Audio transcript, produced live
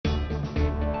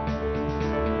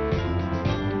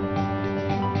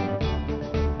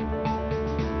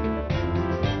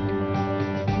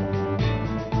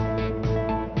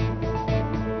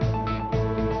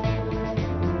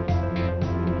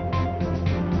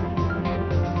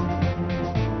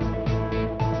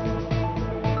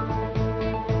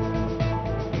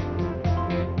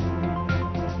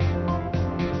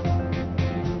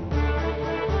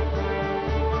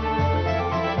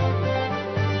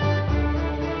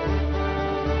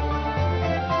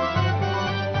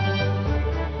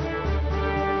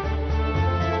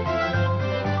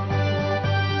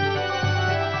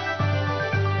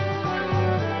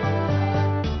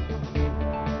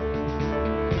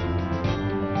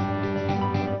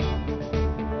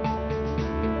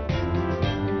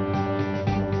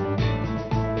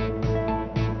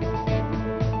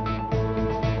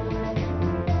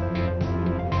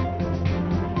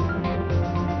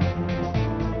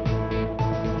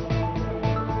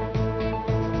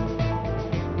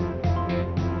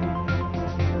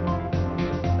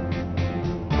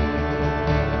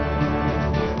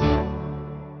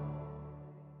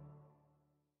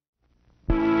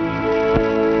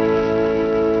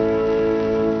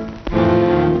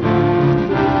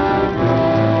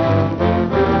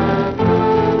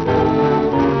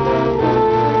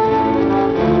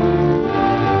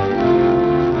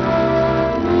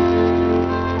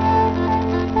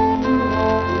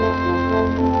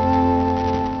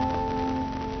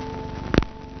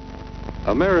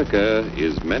America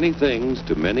is many things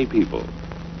to many people.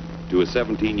 To a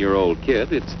 17-year-old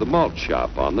kid, it's the malt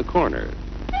shop on the corner.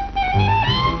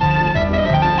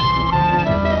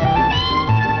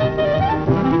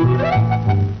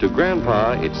 To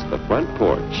Grandpa, it's the front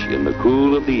porch in the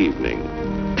cool of the evening.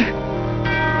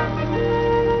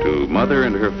 To Mother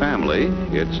and her family,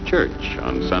 it's church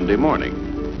on Sunday morning.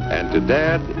 And to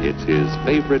Dad, it's his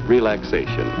favorite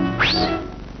relaxation.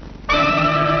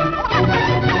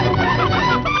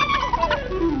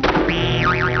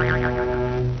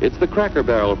 It's the Cracker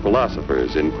Barrel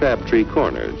philosophers in Crabtree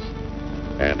Corners.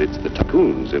 And it's the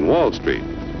tycoons in Wall Street.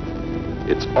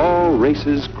 It's all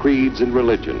races, creeds, and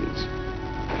religions.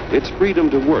 It's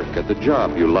freedom to work at the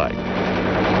job you like.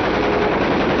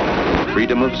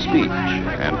 Freedom of speech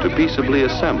and to peaceably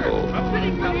assemble.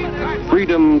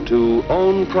 Freedom to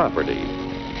own property.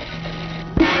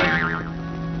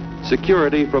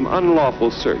 Security from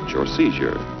unlawful search or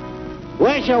seizure.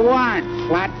 Where's your warrant,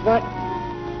 Flatfoot?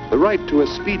 The right to a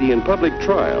speedy and public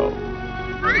trial.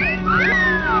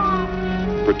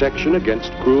 Protection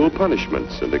against cruel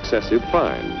punishments and excessive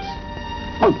fines.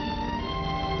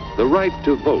 The right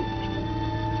to vote.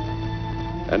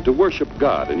 And to worship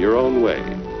God in your own way.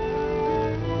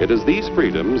 It is these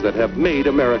freedoms that have made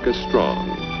America strong.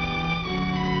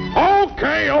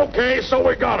 Okay, so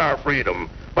we got our freedom.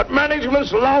 But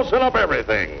management's lousing up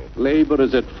everything. Labor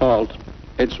is at fault.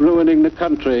 It's ruining the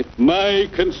country. My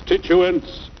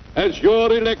constituents, as your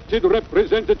elected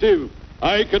representative,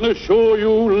 I can assure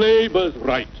you Labor's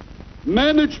right.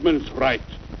 Management's right.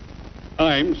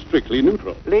 I'm strictly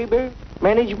neutral. Labor,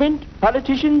 management,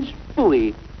 politicians,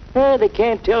 phooey. They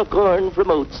can't tell corn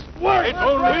from oats. Work!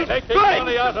 Hurry,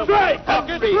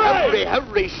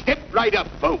 step right up,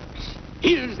 folks.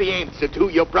 Here's the answer to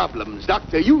your problems.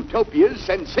 Dr. Utopia's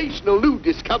sensational new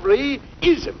discovery,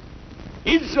 ism.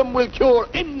 Ism will cure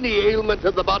any ailment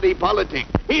of the body politic.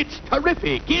 It's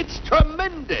terrific. It's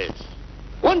tremendous.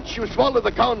 Once you swallow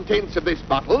the contents of this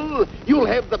bottle, you'll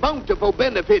have the bountiful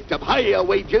benefit of higher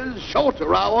wages,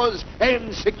 shorter hours,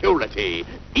 and security.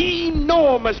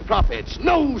 Enormous profits,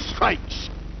 no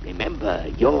strikes. Remember,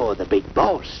 you're the big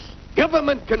boss.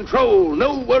 Government control,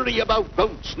 no worry about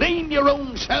votes. Name your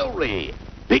own salary.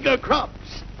 Bigger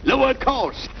crops, lower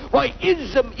costs. Why,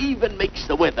 ism even makes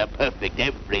the weather perfect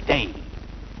every day.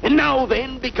 And now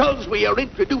then, because we are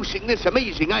introducing this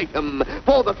amazing item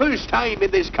for the first time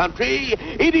in this country,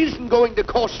 it isn't going to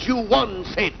cost you 1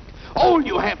 cent. All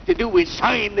you have to do is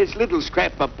sign this little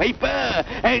scrap of paper,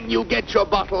 and you get your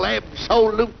bottle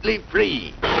absolutely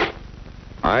free.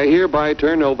 I hereby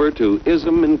turn over to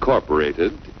Ism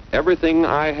Incorporated everything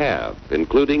I have,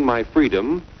 including my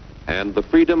freedom and the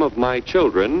freedom of my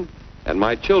children and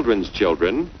my children's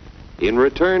children, in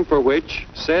return for which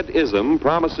said ism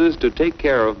promises to take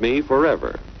care of me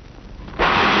forever. Get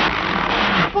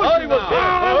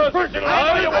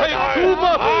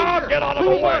out of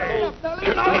the way!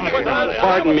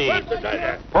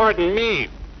 Pardon me.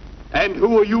 And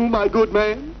who are you, my good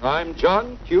man? I'm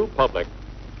John Q. Public.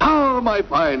 Ah, my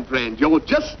fine friend, you're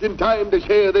just in time to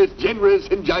share this generous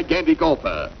and gigantic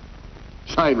offer.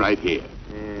 Sign right here.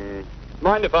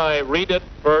 Mind if I read it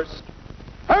first?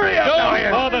 Hurry up,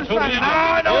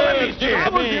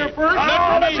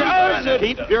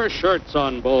 Keep your shirts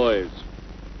on, boys.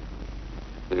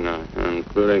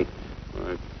 Including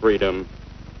my freedom.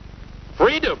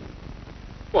 Freedom?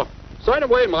 Well, sign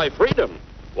away my freedom.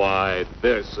 Why,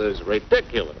 this is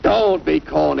ridiculous. Don't be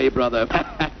corny, brother.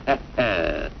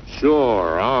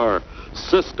 Sure, our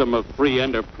system of free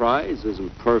enterprise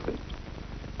isn't perfect.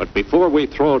 But before we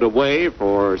throw it away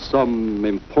for some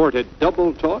imported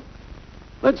double talk,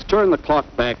 let's turn the clock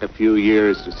back a few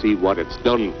years to see what it's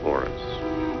done for us.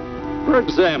 For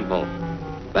example,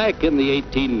 back in the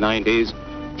 1890s,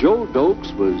 Joe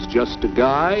Dokes was just a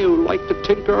guy who liked to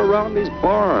tinker around his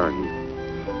barn.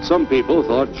 Some people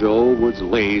thought Joe was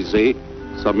lazy.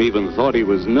 Some even thought he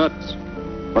was nuts.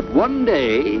 But one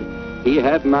day, he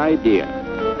had an idea.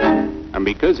 And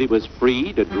because he was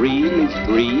free to dream his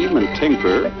dream and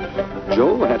tinker,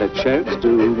 Joe had a chance to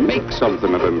make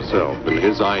something of himself and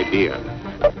his idea.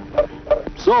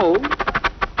 So,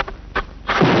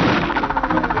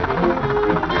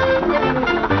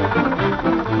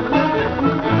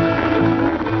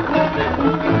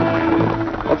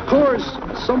 of course,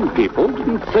 some people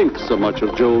didn't think so much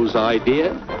of Joe's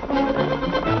idea.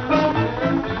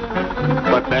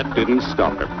 But that didn't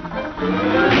stop him.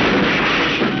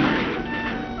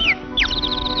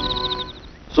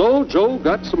 So Joe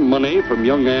got some money from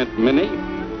young Aunt Minnie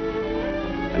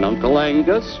and Uncle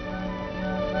Angus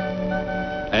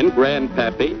and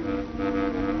Grandpappy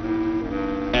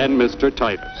and Mr.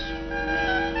 Titus.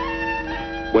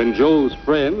 When Joe's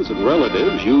friends and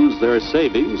relatives used their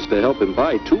savings to help him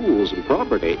buy tools and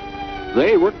property,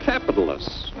 they were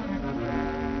capitalists.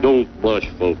 Don't blush,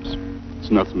 folks. It's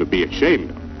nothing to be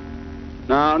ashamed of.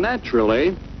 Now,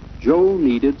 naturally, Joe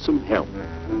needed some help.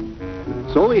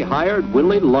 So he hired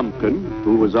Willie Lumpkin,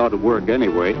 who was out of work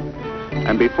anyway,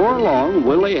 and before long,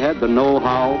 Willie had the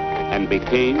know-how and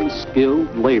became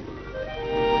skilled labor.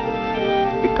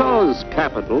 Because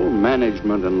capital,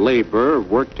 management, and labor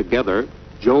worked together,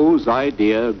 Joe's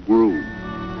idea grew.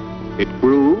 It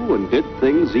grew and did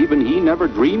things even he never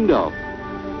dreamed of.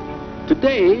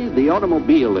 Today, the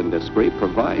automobile industry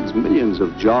provides millions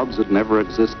of jobs that never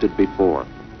existed before.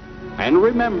 And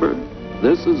remember,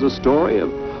 this is a story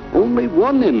of only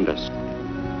one industry.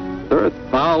 There are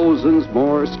thousands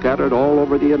more scattered all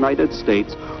over the United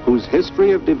States whose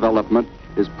history of development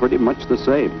is pretty much the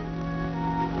same.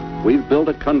 We've built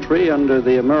a country under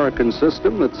the American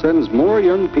system that sends more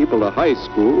young people to high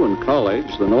school and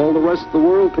college than all the rest of the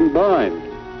world combined.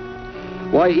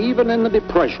 Why, even in the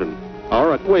Depression,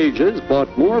 our wages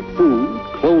bought more food,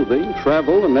 clothing,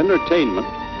 travel, and entertainment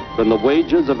than the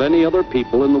wages of any other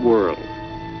people in the world.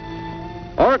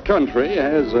 Our country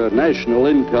has a national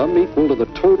income equal to the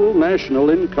total national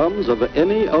incomes of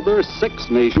any other 6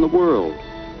 nations in the world.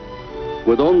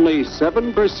 With only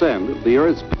 7% of the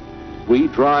Earth's people, we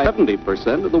drive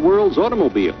 70% of the world's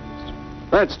automobiles.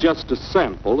 That's just a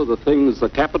sample of the things the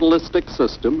capitalistic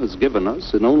system has given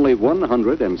us in only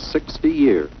 160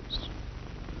 years.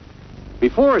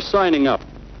 Before signing up,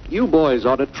 you boys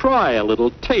ought to try a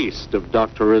little taste of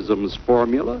Dr. Ism's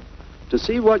formula to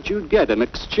see what you'd get in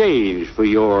exchange for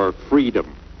your freedom.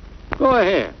 Go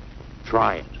ahead,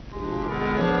 try it.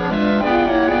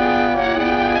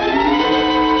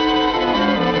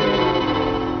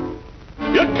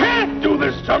 You can't do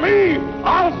this to me!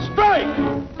 I'll strike!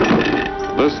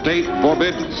 The state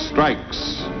forbids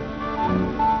strikes.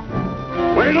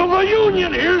 Wait till the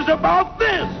union hears about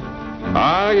this!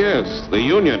 Ah, yes, the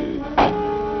union.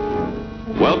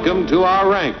 Welcome to our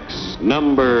ranks,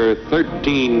 number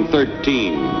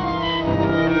 1313.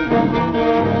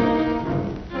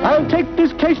 I'll take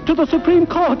this case to the Supreme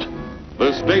Court.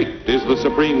 The state is the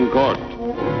Supreme Court.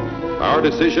 Our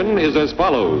decision is as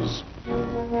follows.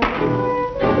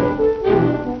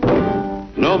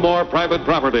 No more private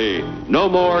property. No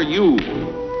more you.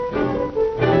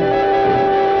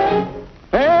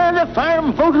 The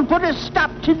farm vote will put a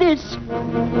stop to this.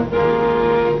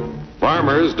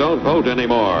 Farmers don't vote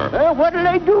anymore. What'll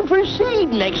they do for seed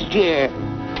next year?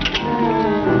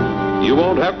 You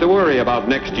won't have to worry about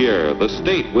next year. The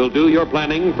state will do your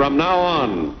planning from now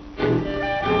on.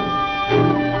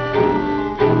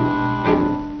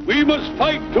 We must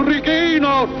fight to regain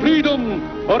our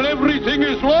freedom, or everything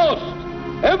is lost.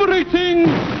 Everything!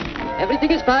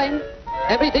 Everything is fine.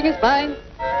 Everything is fine.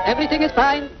 Everything is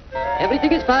fine.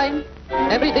 Everything is fine.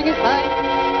 Everything is fine.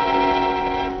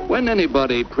 When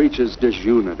anybody preaches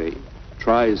disunity,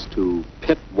 tries to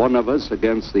pit one of us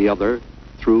against the other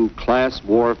through class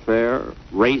warfare,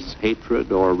 race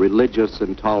hatred, or religious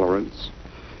intolerance,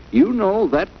 you know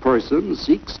that person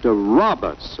seeks to rob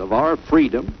us of our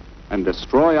freedom and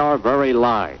destroy our very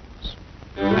lives.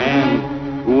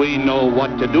 And we know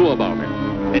what to do about it.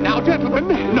 And now, gentlemen,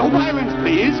 no violence,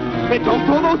 please. And don't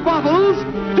throw those bottles.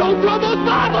 Don't throw those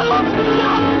bottles! No!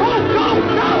 Oh, no!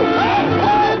 No! Hey!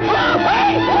 Oh,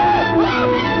 hey!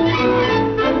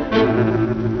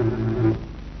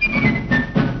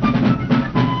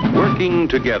 Working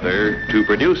together to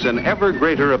produce an ever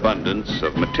greater abundance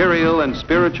of material and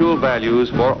spiritual values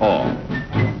for all.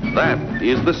 That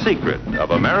is the secret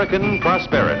of American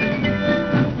prosperity.